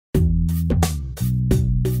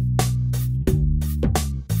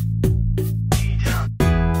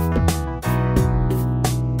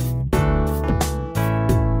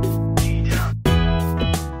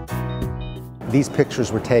These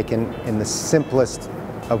pictures were taken in the simplest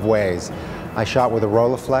of ways. I shot with a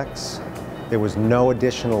Rolleiflex. There was no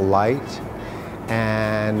additional light,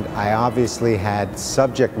 and I obviously had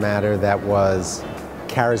subject matter that was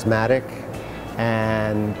charismatic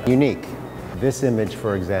and unique. This image,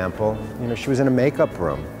 for example, she was in a makeup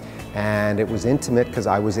room, and it was intimate because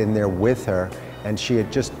I was in there with her, and she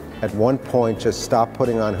had just at one point just stopped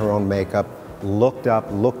putting on her own makeup, looked up,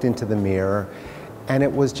 looked into the mirror, and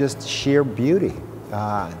it was just sheer beauty.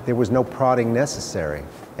 There was no prodding necessary.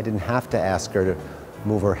 I didn't have to ask her to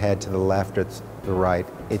move her head to the left or to the right.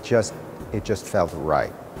 It just felt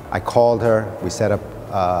right. I called her. We set up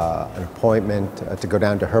an appointment to go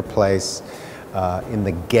down to her place in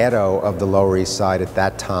the ghetto of the Lower East Side at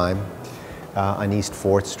that time, on East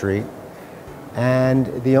 4th Street. And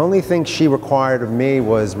the only thing she required of me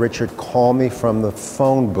was Richard call me from the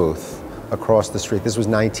phone booth across the street. This was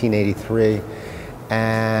 1983.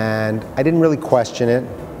 And I didn't really question it.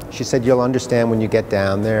 She said, "You'll understand when you get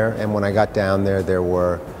down there." And when I got down there, there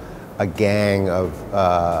were a gang of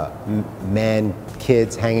men,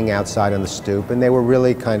 kids hanging outside on the stoop, and they were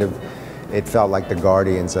really kind of, it felt like the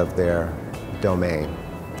guardians of their domain.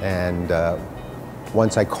 And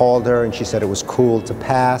once I called her and she said it was cool to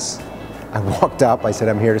pass, I walked up, I said,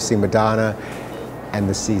 "I'm here to see Madonna," and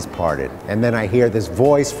the seas parted. And then I hear this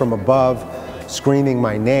voice from above screaming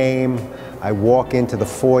my name. I walk into the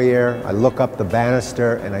foyer, I look up the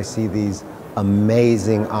banister, and I see these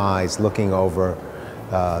amazing eyes looking over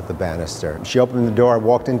the banister. She opened the door, I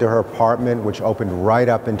walked into her apartment, which opened right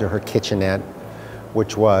up into her kitchenette,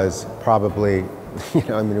 which was probably,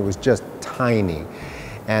 it was just tiny.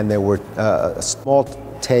 And there were a small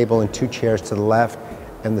table and 2 chairs to the left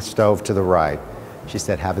and the stove to the right. She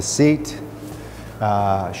said, "Have a seat."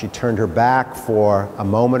 She turned her back for a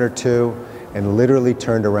moment or two and literally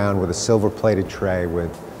turned around with a silver-plated tray with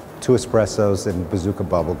 2 espressos and bazooka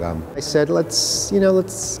bubblegum. I said, let's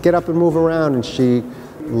get up and move around. And she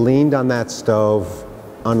leaned on that stove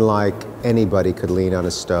unlike anybody could lean on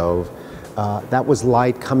a stove. That was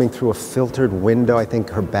light coming through a filtered window. I think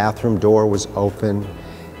her bathroom door was open,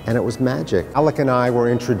 and it was magic. Alec and I were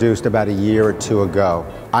introduced about a year or 2 ago.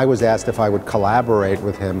 I was asked if I would collaborate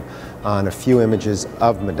with him on a few images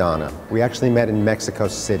of Madonna. We actually met in Mexico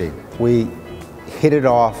City. We hit it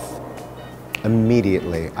off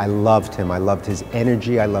immediately. I loved him. I loved his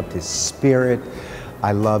energy. I loved his spirit.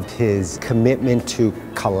 I loved his commitment to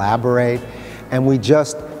collaborate. And we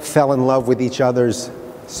just fell in love with each other's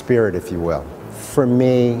spirit, if you will. For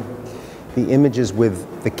me, the images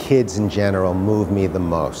with the kids in general move me the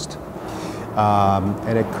most.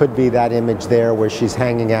 And it could be that image there where she's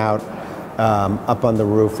hanging out up on the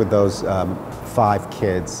roof with those 5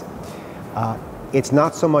 kids. It's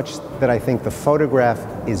not so much that I think the photograph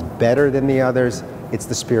is better than the others, it's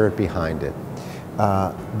the spirit behind it.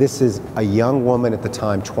 This is a young woman at the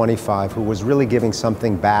time, 25, who was really giving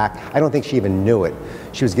something back. I don't think she even knew it.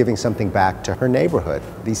 She was giving something back to her neighborhood,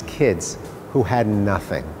 these kids who had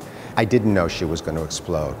nothing. I didn't know she was going to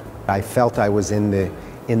explode. I felt I was in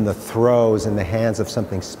the throes, in the hands of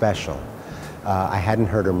something special. I hadn't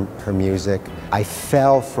heard her music. I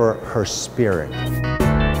fell for her spirit.